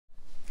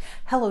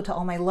Hello to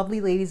all my lovely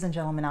ladies and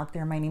gentlemen out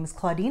there. My name is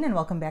Claudine and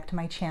welcome back to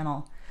my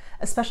channel.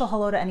 A special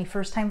hello to any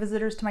first-time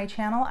visitors to my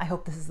channel. I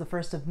hope this is the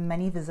first of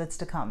many visits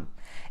to come.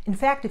 In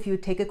fact, if you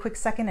would take a quick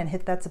second and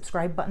hit that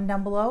subscribe button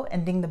down below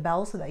and ding the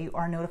bell so that you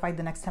are notified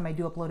the next time I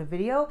do upload a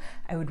video,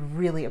 I would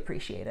really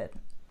appreciate it.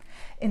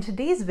 In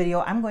today's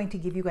video, I'm going to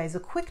give you guys a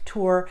quick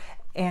tour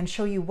and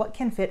show you what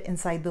can fit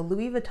inside the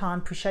Louis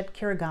Vuitton Pochette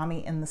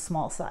Kirigami in the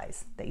small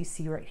size that you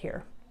see right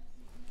here.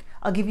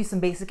 I'll give you some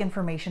basic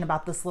information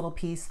about this little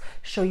piece,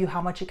 show you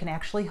how much it can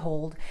actually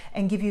hold,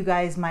 and give you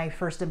guys my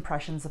first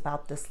impressions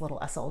about this little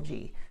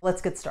SLG.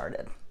 Let's get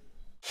started.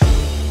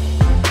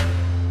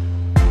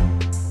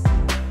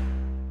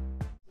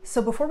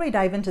 So before we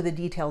dive into the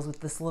details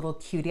with this little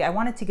cutie, I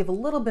wanted to give a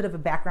little bit of a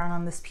background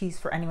on this piece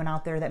for anyone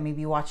out there that may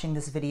be watching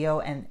this video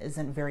and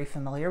isn't very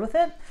familiar with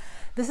it.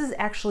 This is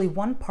actually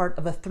one part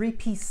of a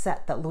three-piece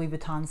set that Louis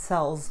Vuitton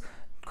sells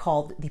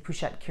called the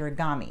Pochette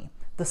Kirigami.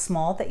 The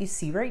small that you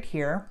see right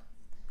here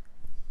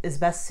is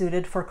best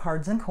suited for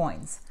cards and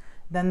coins.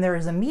 Then there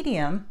is a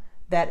medium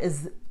that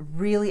is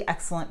really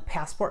excellent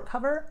passport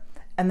cover,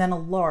 and then a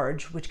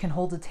large which can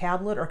hold a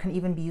tablet or can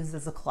even be used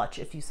as a clutch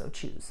if you so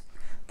choose.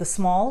 The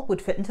small would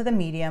fit into the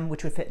medium,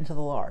 which would fit into the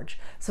large.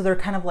 So they're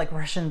kind of like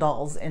Russian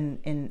dolls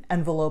in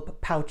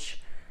envelope pouch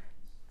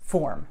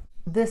form.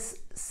 This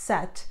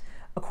set,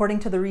 according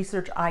to the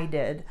research I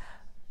did,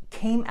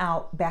 came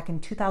out back in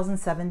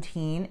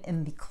 2017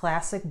 in the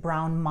Classic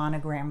Brown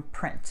Monogram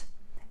print.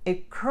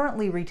 It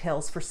currently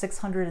retails for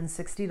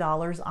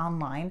 $660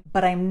 online,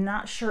 but I'm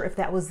not sure if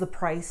that was the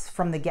price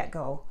from the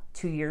get-go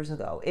 2 years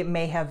ago. It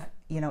may have,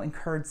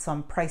 incurred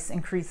some price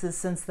increases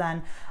since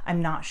then.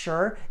 I'm not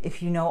sure.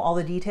 If you know all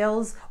the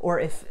details, or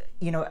if,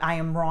 I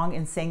am wrong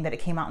in saying that it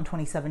came out in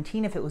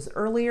 2017, if it was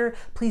earlier,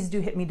 please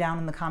do hit me down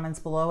in the comments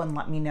below and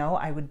let me know.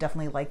 I would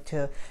definitely like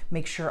to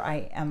make sure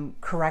I am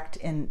correct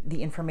in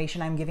the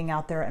information I'm giving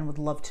out there and would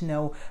love to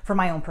know for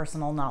my own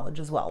personal knowledge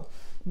as well.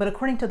 But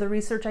according to the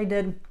research I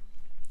did,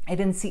 I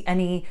didn't see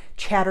any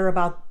chatter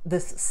about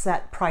this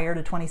set prior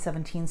to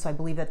 2017, so I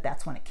believe that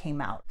that's when it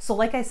came out. So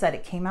like I said,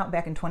 it came out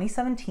back in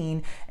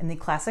 2017 in the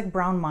Classic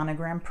Brown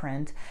Monogram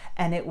print,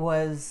 and it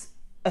was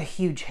a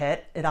huge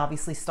hit. It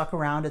obviously stuck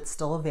around. It's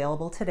still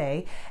available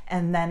today.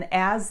 And then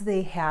as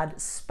they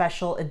had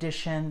special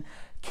edition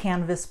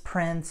canvas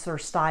prints or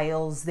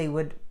styles, they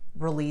would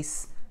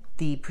release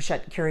the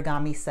Pochette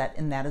Kirigami set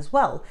in that as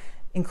well,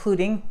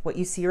 including what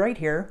you see right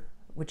here,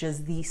 which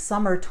is the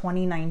Summer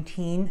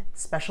 2019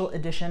 Special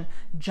Edition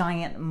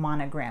Giant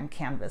Monogram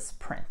canvas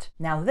print.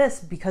 Now this,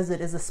 because it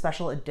is a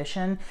special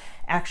edition,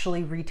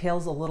 actually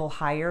retails a little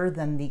higher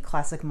than the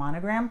Classic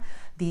Monogram.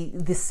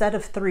 The set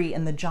of 3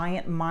 in the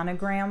Giant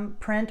Monogram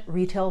print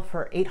retail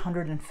for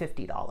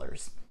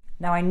 $850.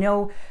 Now I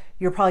know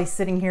you're probably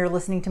sitting here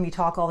listening to me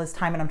talk all this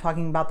time and I'm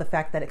talking about the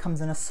fact that it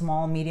comes in a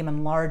small, medium,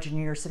 and large, and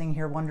you're sitting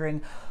here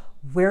wondering,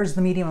 where's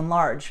the medium and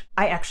large?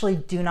 I actually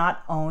do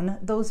not own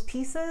those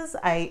pieces.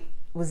 I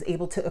was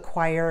able to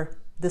acquire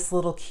this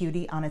little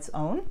cutie on its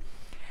own.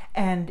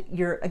 And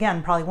you're,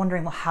 again, probably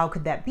wondering, well, how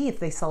could that be if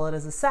they sell it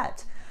as a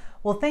set?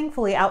 Well,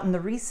 thankfully, out in the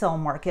resale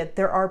market,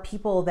 there are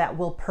people that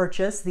will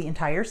purchase the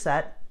entire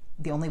set,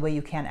 the only way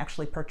you can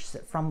actually purchase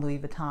it from Louis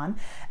Vuitton,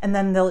 and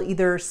then they'll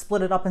either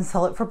split it up and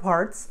sell it for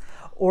parts,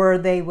 or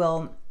they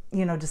will,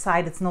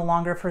 decide it's no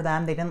longer for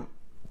them. They didn't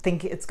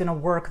think it's going to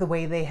work the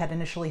way they had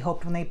initially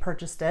hoped when they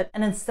purchased it,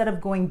 and instead of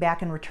going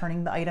back and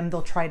returning the item,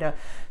 they'll try to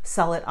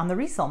sell it on the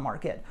resale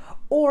market.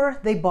 Or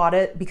they bought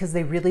it because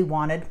they really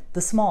wanted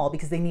the small,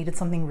 because they needed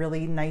something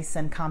really nice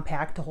and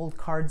compact to hold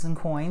cards and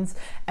coins,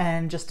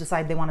 and just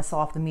decide they want to sell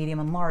off the medium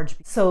and large.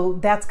 So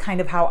that's kind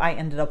of how I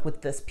ended up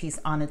with this piece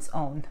on its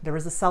own. There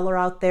was a seller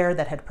out there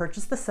that had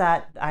purchased the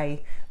set.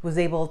 I was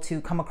able to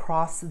come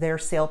across their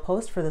sale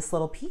post for this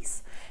little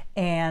piece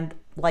and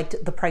liked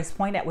the price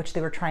point at which they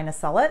were trying to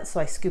sell it.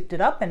 So I scooped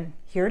it up and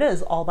here it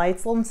is, all by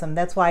its lonesome.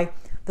 That's why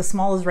the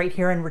small is right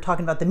here and we're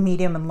talking about the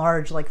medium and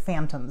large like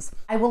phantoms.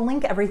 I will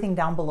link everything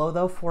down below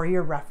though for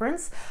your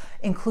reference,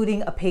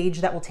 including a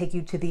page that will take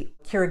you to the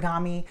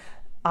Kirigami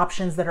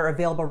options that are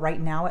available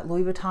right now at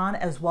Louis Vuitton,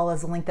 as well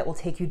as a link that will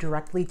take you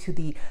directly to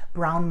the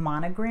Brown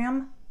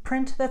Monogram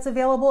print that's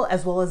available,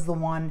 as well as the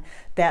one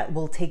that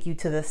will take you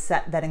to the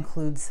set that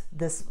includes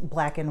this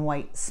black and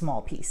white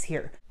small piece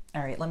here.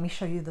 All right, let me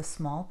show you the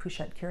small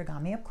Pochette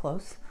Kirigami up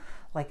close.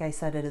 Like I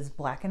said, it is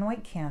black and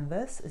white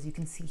canvas, as you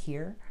can see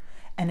here,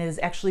 and it is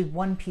actually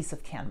one piece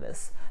of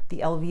canvas. The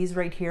LVs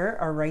right here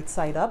are right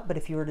side up, but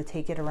if you were to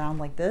take it around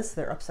like this,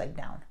 they're upside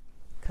down,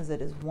 because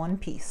it is one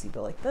piece. You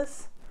go like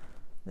this,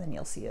 then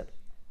you'll see it.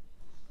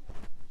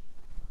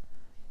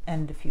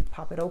 And if you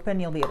pop it open,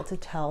 you'll be able to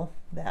tell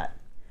that,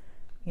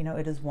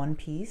 it is one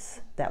piece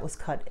that was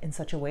cut in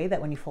such a way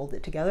that when you fold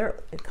it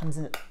together, it comes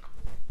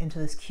into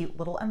this cute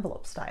little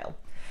envelope style.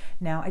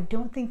 Now, I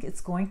don't think it's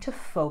going to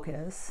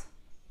focus,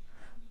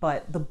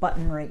 but the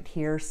button right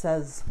here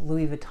says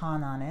Louis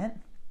Vuitton on it,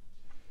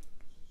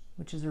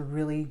 which is a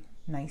really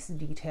nice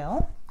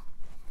detail.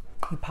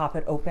 You pop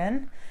it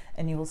open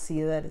and you will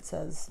see that it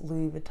says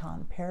Louis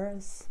Vuitton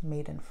Paris,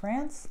 made in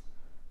France,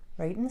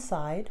 right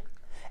inside.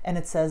 and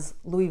it says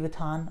Louis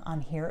Vuitton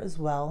on here as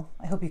well.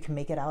 I hope you can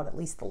make it out at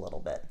least a little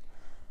bit.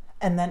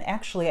 And then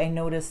actually I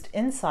noticed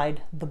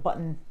inside the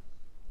button,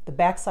 the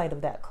back side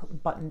of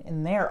that button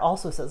in there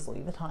also says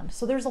Louis Vuitton.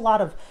 So there's a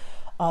lot of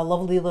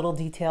lovely little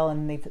detail,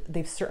 and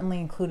they've certainly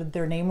included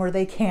their name where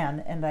they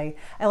can, and I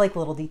like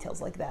little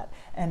details like that.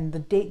 And the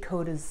date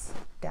code is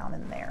down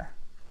in there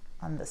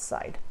on this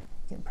side.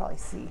 You can probably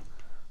see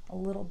a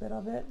little bit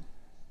of it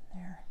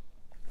there.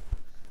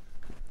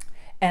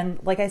 And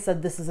like I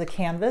said, this is a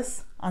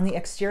canvas on the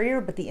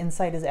exterior, but the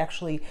inside is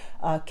actually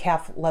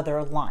calf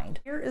leather lined.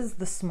 Here is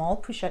the small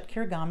Pochette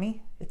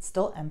Kirigami. It's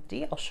still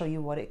empty. I'll show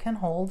you what it can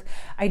hold.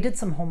 I did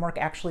some homework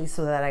actually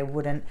so that I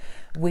wouldn't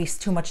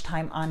waste too much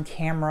time on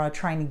camera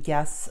trying to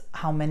guess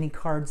how many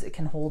cards it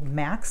can hold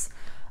max.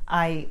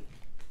 I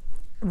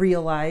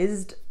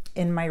realized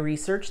in my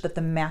research that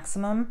the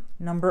maximum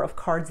number of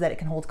cards that it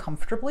can hold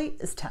comfortably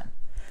is 10.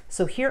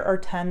 So here are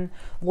 10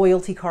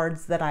 loyalty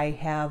cards that I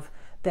have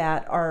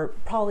that are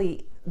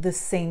probably the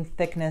same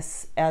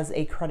thickness as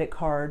a credit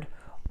card,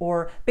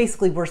 or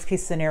basically worst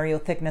case scenario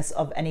thickness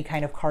of any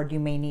kind of card you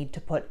may need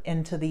to put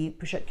into the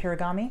Pochette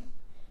Kirigami.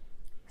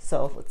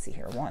 So let's see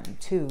here, 1,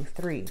 2,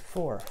 3,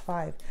 4,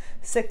 5,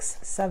 6,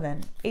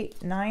 7,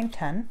 8, 9,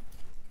 10.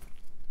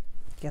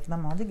 Get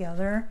them all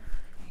together.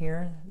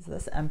 Here is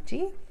this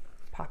empty.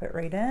 Pop it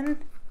right in.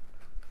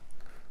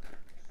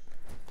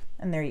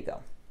 And there you go.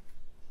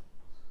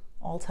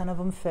 All 10 of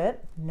them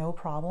fit, no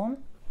problem.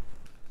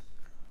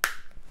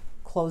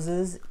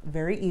 Closes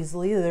very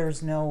easily.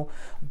 There's no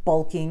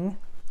bulking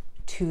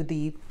to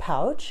the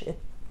pouch.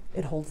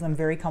 It holds them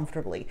very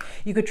comfortably.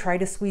 You could try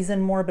to squeeze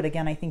in more, but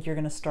again, I think you're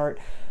going to start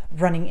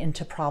running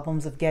into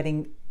problems of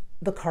getting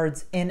the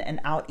cards in and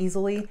out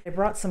easily. I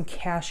brought some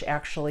cash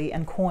actually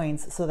and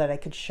coins so that I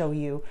could show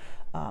you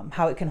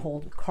how it can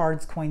hold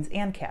cards, coins,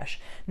 and cash.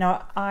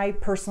 Now, I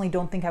personally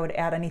don't think I would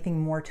add anything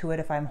more to it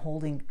if I'm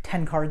holding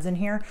 10 cards in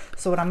here.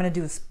 So what I'm going to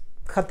do is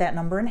cut that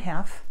number in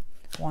half.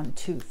 1,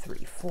 2,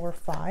 3, 4,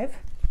 5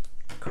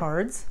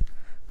 cards.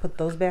 Put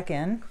those back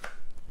in.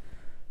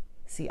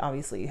 See,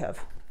 obviously you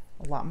have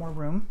a lot more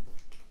room.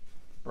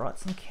 Brought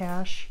some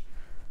cash,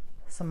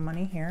 some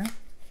money here.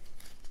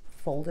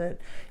 Fold it.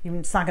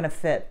 It's not going to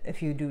fit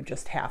if you do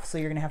just half, so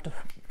you're going to have to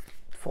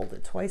fold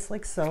it twice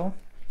like so.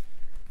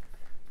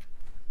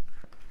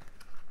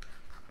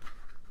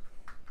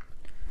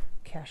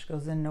 Cash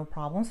goes in, no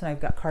problem. So now I've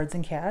got cards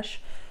and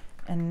cash.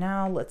 And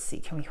now let's see,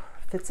 can we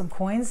fit some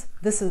coins?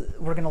 This is,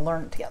 we're going to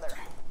learn together.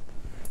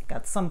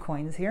 Got some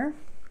coins here.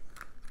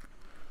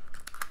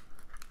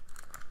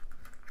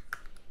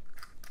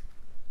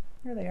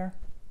 Here they are.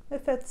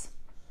 It fits.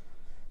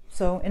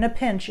 So in a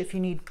pinch, if you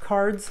need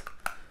cards,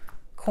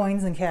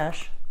 coins, and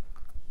cash,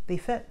 they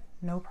fit,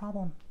 no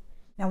problem.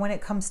 Now when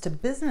it comes to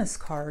business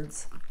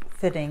cards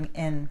fitting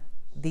in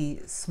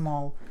the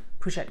small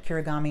Pochette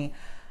Kirigami,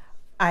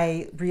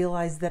 I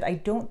realized that I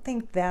don't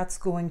think that's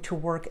going to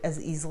work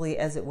as easily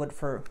as it would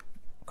for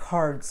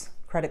cards,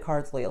 credit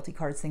cards, loyalty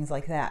cards, things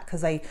like that.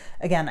 Because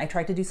again, I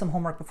tried to do some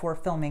homework before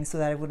filming so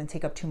that I wouldn't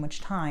take up too much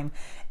time.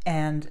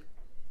 And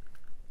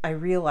I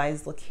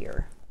realized, look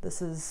here,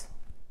 this is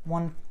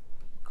one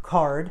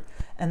card.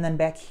 And then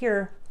back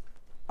here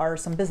are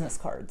some business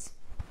cards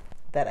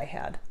that I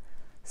had.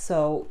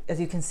 So as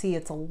you can see,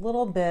 it's a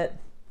little bit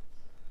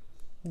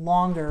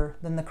longer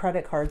than the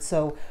credit card.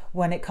 So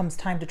when it comes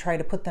time to try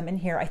to put them in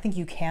here, I think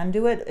you can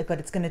do it, but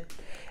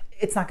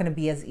it's not going to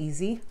be as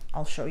easy.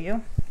 I'll show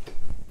you.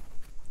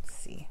 Let's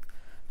see.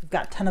 I've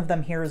got 10 of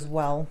them here as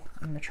well.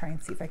 I'm going to try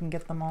and see if I can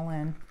get them all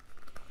in.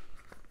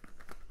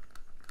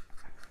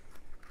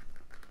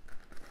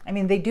 I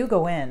mean, they do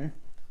go in.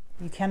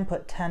 You can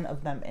put 10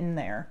 of them in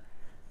there.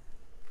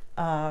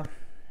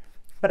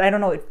 But I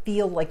don't know, it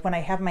feels like when I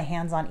have my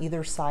hands on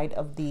either side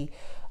of the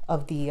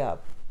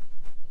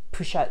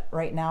Pochette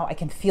right now, I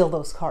can feel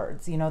those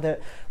cards. You know,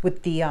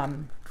 with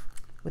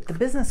the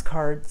business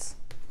cards,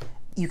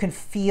 you can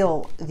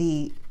feel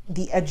the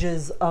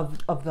edges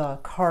of the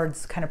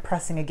cards kind of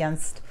pressing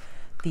against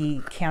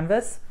the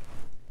canvas.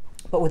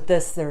 But with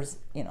this, there's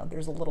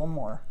a little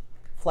more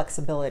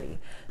flexibility.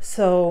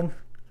 So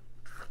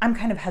I'm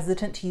kind of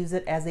hesitant to use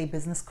it as a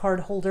business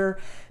card holder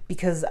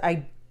because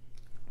I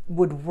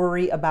would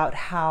worry about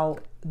how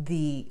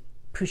the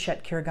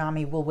Pochette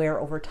Kirigami will wear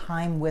over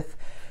time with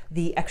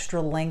the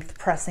extra length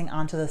pressing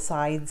onto the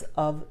sides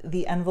of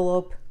the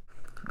envelope.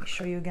 Let me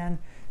show you again.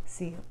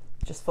 See,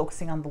 just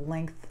focusing on the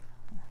length.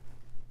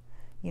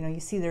 You know, you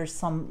see there's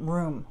some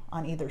room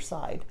on either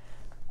side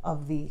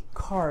of the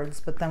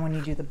cards, but then when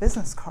you do the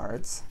business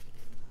cards,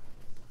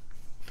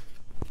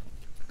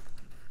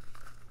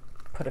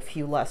 put a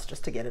few less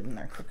just to get it in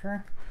there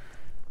quicker.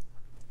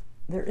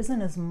 There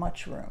isn't as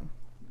much room.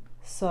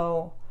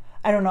 So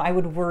I don't know, I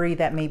would worry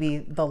that maybe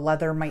the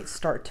leather might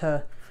start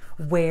to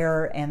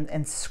wear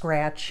and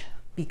scratch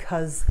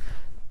because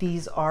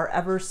these are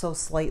ever so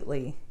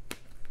slightly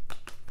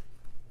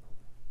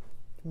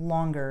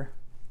longer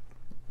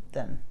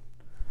than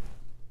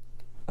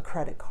a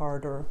credit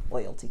card or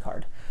loyalty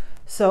card.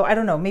 So I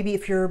don't know, maybe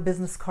if your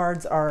business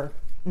cards are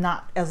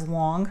not as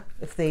long.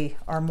 If they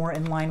are more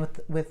in line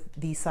with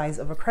the size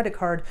of a credit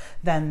card,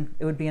 then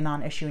it would be a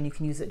non-issue and you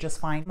can use it just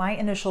fine. My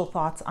initial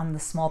thoughts on the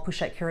small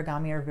Pochette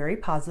Kirigami are very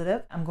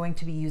positive. I'm going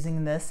to be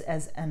using this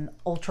as an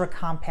ultra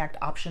compact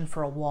option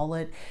for a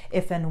wallet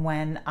if and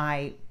when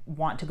I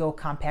want to go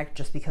compact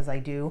just because I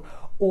do,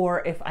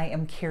 or if I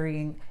am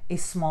carrying a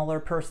smaller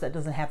purse that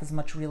doesn't have as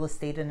much real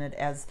estate in it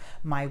as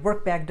my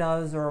work bag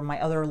does or my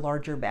other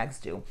larger bags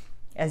do.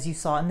 As you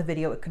saw in the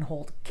video, it can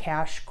hold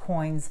cash,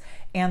 coins,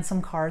 and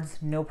some cards,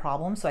 no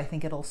problem. So I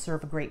think it'll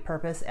serve a great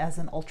purpose as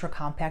an ultra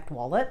compact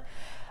wallet.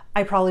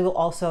 I probably will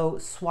also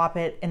swap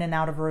it in and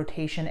out of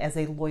rotation as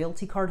a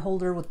loyalty card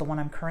holder with the one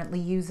I'm currently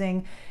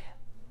using,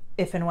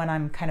 if and when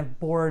I'm kind of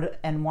bored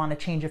and want a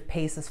change of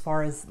pace as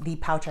far as the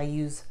pouch I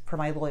use for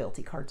my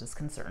loyalty cards is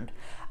concerned.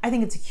 I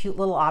think it's a cute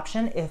little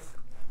option if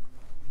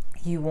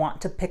you want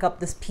to pick up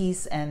this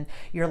piece and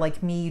you're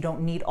like me, you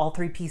don't need all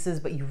three pieces,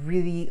 but you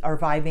really are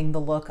vibing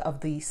the look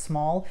of the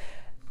small.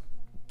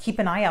 Keep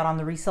an eye out on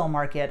the resale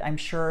market. I'm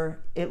sure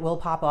it will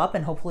pop up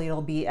and hopefully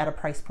it'll be at a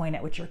price point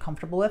at which you're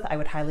comfortable with. I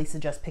would highly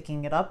suggest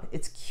picking it up.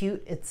 It's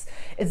cute. It's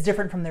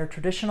different from their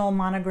traditional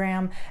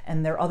monogram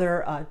and their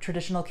other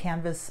traditional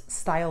canvas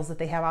styles that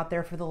they have out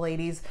there for the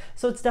ladies.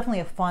 So it's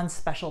definitely a fun,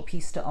 special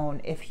piece to own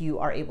if you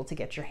are able to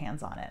get your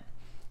hands on it.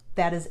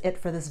 That is it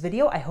for this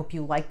video. I hope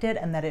you liked it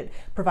and that it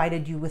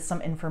provided you with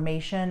some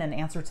information and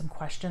answered some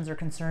questions or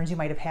concerns you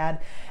might have had,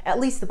 at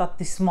least about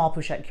the small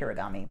Pochette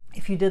Kirigami.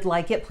 If you did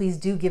like it, please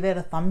do give it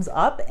a thumbs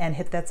up and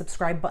hit that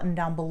subscribe button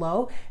down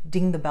below.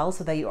 Ding the bell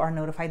so that you are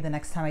notified the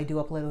next time I do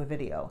upload a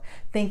video.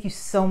 Thank you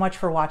so much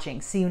for watching.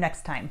 See you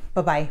next time.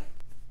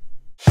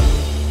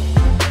 Bye-bye.